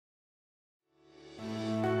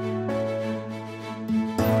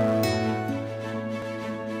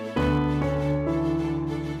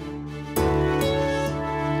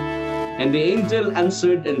And the angel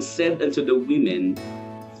answered and said unto the women,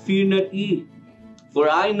 Fear not ye, for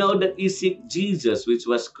I know that ye seek Jesus, which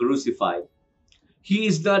was crucified. He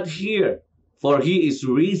is not here, for he is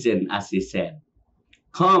risen, as he said.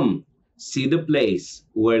 Come, see the place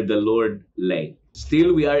where the Lord lay.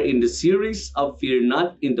 Still, we are in the series of Fear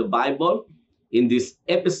Not in the Bible, in this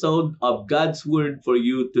episode of God's Word for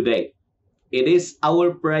you today. It is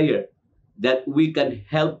our prayer that we can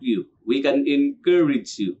help you, we can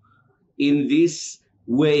encourage you in this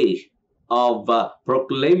way of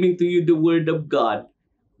proclaiming to you the Word of God,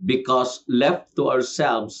 because left to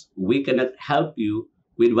ourselves, we cannot help you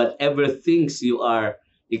with whatever things you are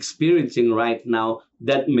experiencing right now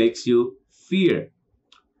that makes you fear.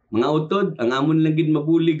 Mga utod, ang amon lang gid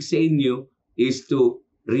mabulig sa inyo is to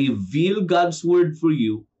reveal God's Word for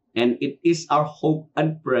you, and it is our hope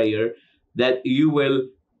and prayer that you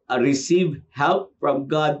will receive help from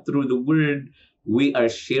God through the Word we are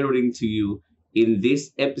sharing to you in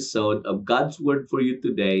this episode of God's Word for you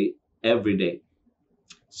today, every day.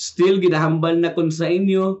 Still, ginahambal na kun sa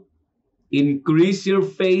inyo, increase your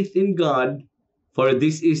faith in God, for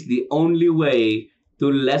this is the only way to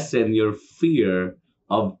lessen your fear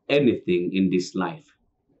of anything in this life.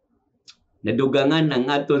 Nadugangan ang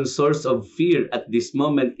aton source of fear at this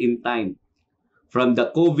moment in time. From the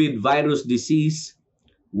COVID virus disease,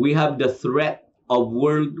 we have the threat of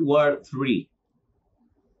World War III.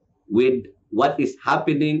 With what is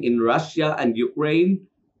happening in Russia and Ukraine,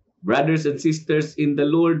 brothers and sisters in the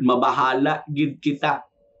Lord, mabahala gid kita.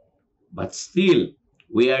 But still,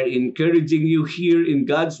 we are encouraging you here in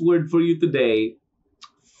God's Word for you today,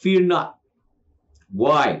 fear not.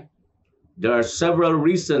 Why? There are several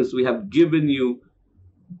reasons we have given you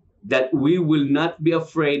that we will not be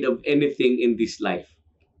afraid of anything in this life.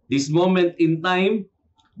 This moment in time,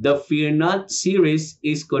 the Fear Not series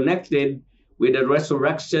is connected with the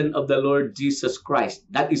resurrection of the Lord Jesus Christ.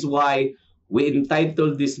 That is why we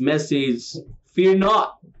entitled this message, Fear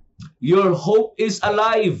Not, Your Hope is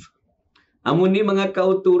Alive. Amo ni mga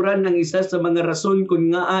kauturan ang isa sa mga rason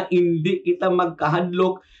kung nga hindi kita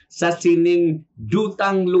magkahadlok sa sining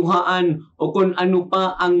dutang luhaan o kung ano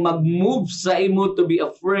pa ang mag-move sa imo to be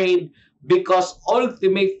afraid, because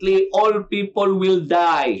ultimately all people will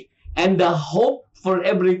die. And the hope for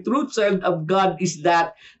every true child of God is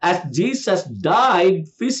that as Jesus died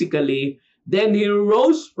physically, then He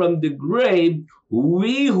rose from the grave,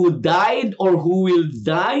 we who died or who will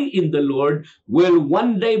die in the Lord will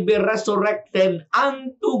one day be resurrected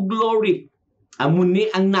unto glory. Amuni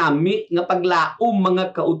ang nami nga paglaom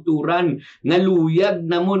mga kauturan nga luyag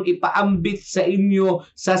namon ipaambit sa inyo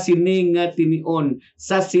sa sining nga tinion,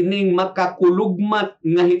 sa sining makakulugmat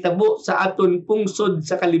nga hitabo sa aton pungsod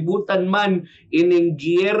sa kalibutan man ining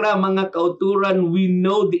giyera mga kauturan. We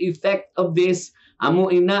know the effect of this.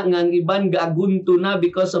 Amo ina nga ang iban gaagunto na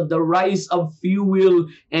because of the rise of fuel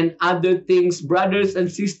and other things. Brothers and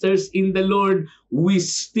sisters in the Lord, we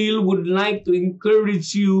still would like to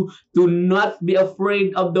encourage you to not be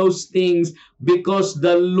afraid of those things, because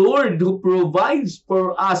the Lord who provides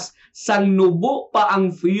for us, sang nubo pa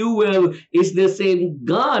ang fuel, is the same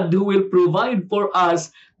God who will provide for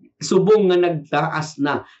us subong nga nagtaas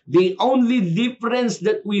na. The only difference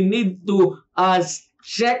that we need to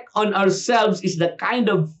check on ourselves is the kind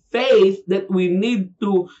of faith that we need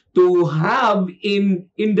to have in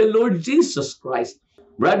the Lord Jesus Christ.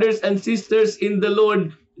 Brothers and sisters in the Lord,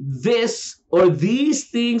 these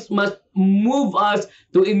things must move us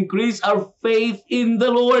to increase our faith in the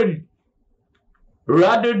Lord.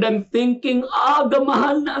 Rather than thinking,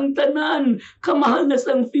 gamahal na ang tanan, kamahal na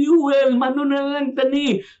sang fuel, mano na lang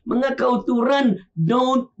tani. Mga kauturan,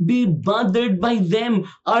 don't be bothered by them.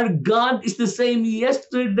 Our God is the same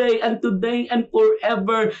yesterday and today and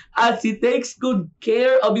forever. As He takes good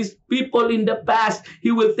care of His people in the past,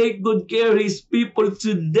 He will take good care of His people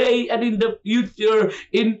today and in the future.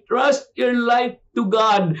 Entrust your life to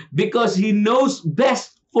God, because He knows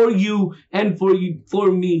best for you and for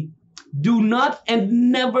me. Do not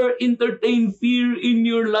and never entertain fear in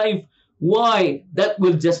your life. Why? That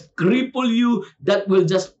will just cripple you. That will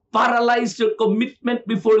just paralyze your commitment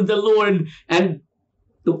before the Lord. And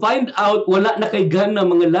to find out, wala na kay gana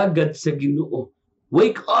mga lagad sa Ginoo.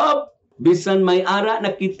 Wake up! Bisan may ara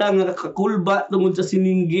nakita nga kakulba tungod sa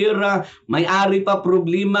sininggera, may ari pa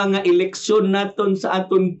problema nga eleksyon naton sa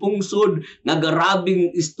aton pungsod, nga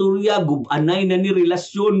grabing istorya, gubanay na ni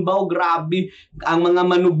relasyon ba o grabe ang mga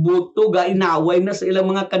manuboto ga inaway na sa ilang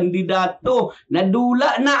mga kandidato,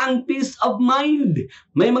 nadula na ang peace of mind.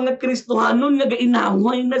 May mga Kristohanon nga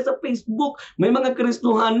gainaway na sa Facebook, may mga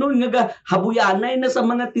Kristohanon nga habuyanay na sa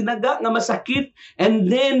mga tinaga nga masakit, and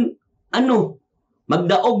then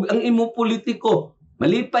Magdaog ang imo politiko.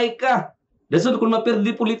 Malipay ka. Dason kung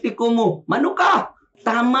maperdi politiko mo, mano ka?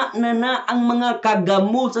 Tama na ang mga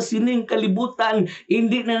kagamo sa sining kalibutan.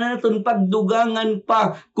 Hindi na natin pagdugangan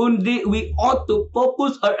pa, kundi we ought to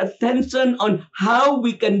focus our attention on how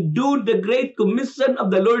we can do the great commission of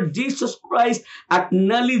the Lord Jesus Christ,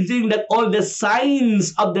 acknowledging that all the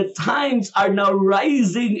signs of the times are now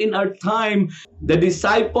rising in our time. The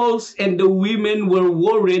disciples and the women were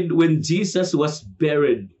worried when Jesus was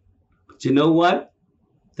buried. But you know what?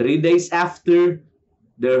 3 days after,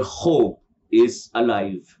 their hope is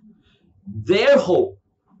alive. Their hope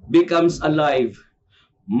becomes alive.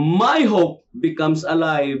 My hope becomes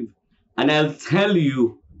alive. And I'll tell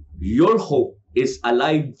you, your hope is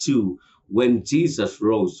alive too when Jesus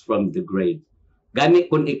rose from the grave.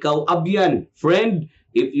 Gani kung ikaw abyan, friend,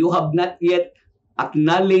 if you have not yet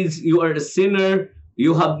acknowledged you are a sinner,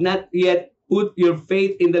 you have not yet put your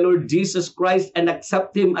faith in the Lord Jesus Christ and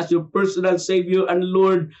accept Him as your personal Savior and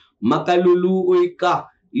Lord, makaluluoy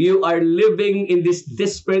ka. You are living in this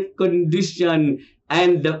desperate condition,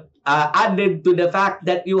 and added to the fact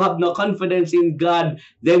that you have no confidence in God,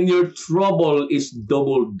 then your trouble is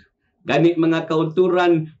doubled. Ganit mga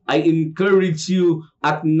kauturan, I encourage you,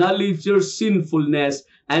 acknowledge your sinfulness,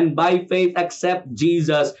 and by faith accept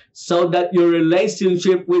Jesus, so that your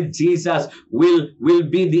relationship with Jesus will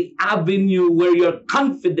be the avenue where your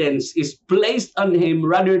confidence is placed on Him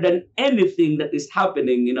rather than anything that is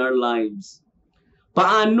happening in our lives.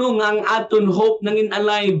 Paano nga ang aton hope nangin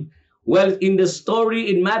alive? Well, in the story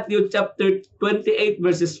in Matthew chapter 28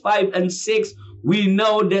 verses 5 and 6, we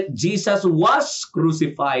know that Jesus was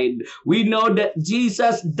crucified. We know that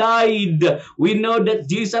Jesus died. We know that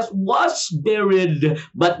Jesus was buried.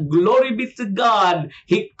 But glory be to God,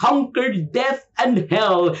 He conquered death and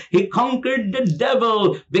hell. He conquered the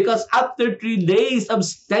devil, because after 3 days of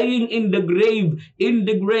staying in the grave,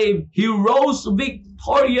 He rose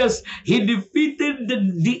victorious. He defeated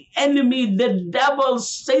the enemy, the devil,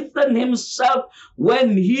 Satan himself,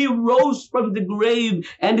 when He rose from the grave,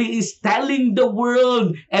 and He is telling the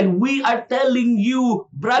world, and we are telling you,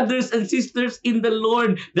 brothers and sisters in the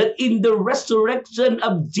Lord, that in the resurrection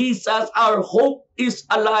of Jesus, our hope is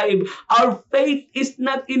alive. Our faith is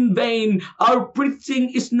not in vain. Our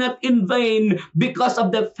preaching is not in vain, because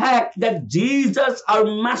of the fact that Jesus, our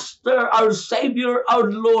Master, our Savior, our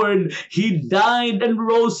Lord, He died and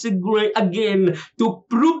rose again to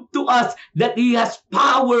prove to us that He has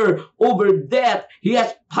power over death. He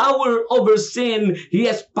has power over sin. He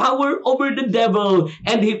has power over the devil.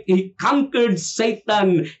 And if He conquered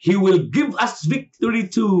Satan, He will give us victory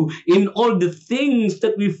too in all the things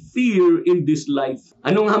that we fear in this life.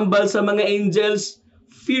 Anong hambal sa mga angels?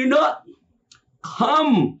 Fear not.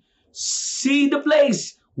 Come, see the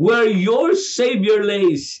place where your Savior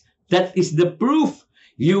lays. That is the proof.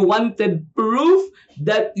 You wanted proof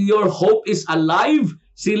that your hope is alive?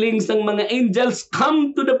 Siling sang mga angels,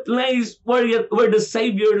 come to the place where the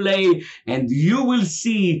Savior lay, and you will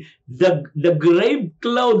see the grave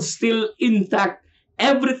clothes still intact.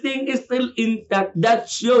 Everything is still intact. That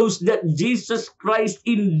shows that Jesus Christ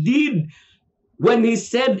indeed, when He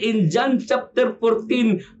said in John chapter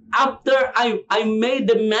 14, after I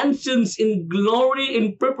made the mansions in glory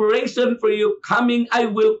in preparation for your coming, I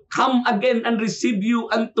will come again and receive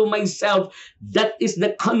you unto myself. That is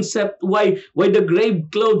the concept why the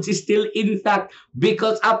grave clothes is still intact,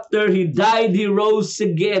 because after He died, He rose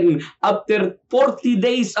again. After 40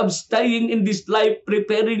 days of staying in this life,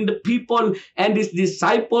 preparing the people and His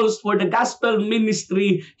disciples for the gospel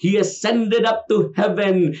ministry, He ascended up to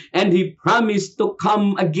heaven, and He promised to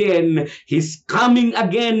come again. He's coming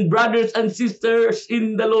again, brothers and sisters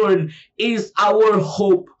in the Lord, is our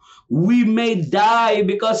hope. We may die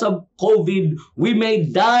because of COVID. We may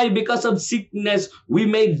die because of sickness. We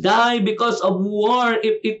may die because of war,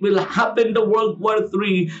 if it will happen, the World War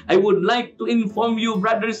III. I would like to inform you,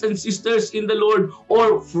 brothers and sisters in the Lord,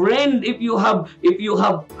 or friend, if you have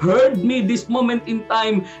heard me this moment in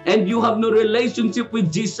time and you have no relationship with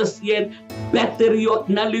Jesus yet, better you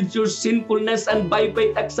acknowledge your sinfulness and by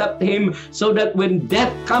faith accept Him, so that when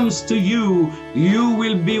death comes to you, you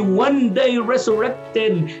will be one day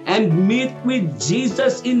resurrected and meet with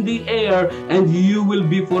Jesus in the air, and you will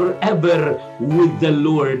be forever with the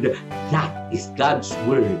Lord. That is God's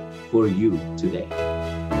word for you today.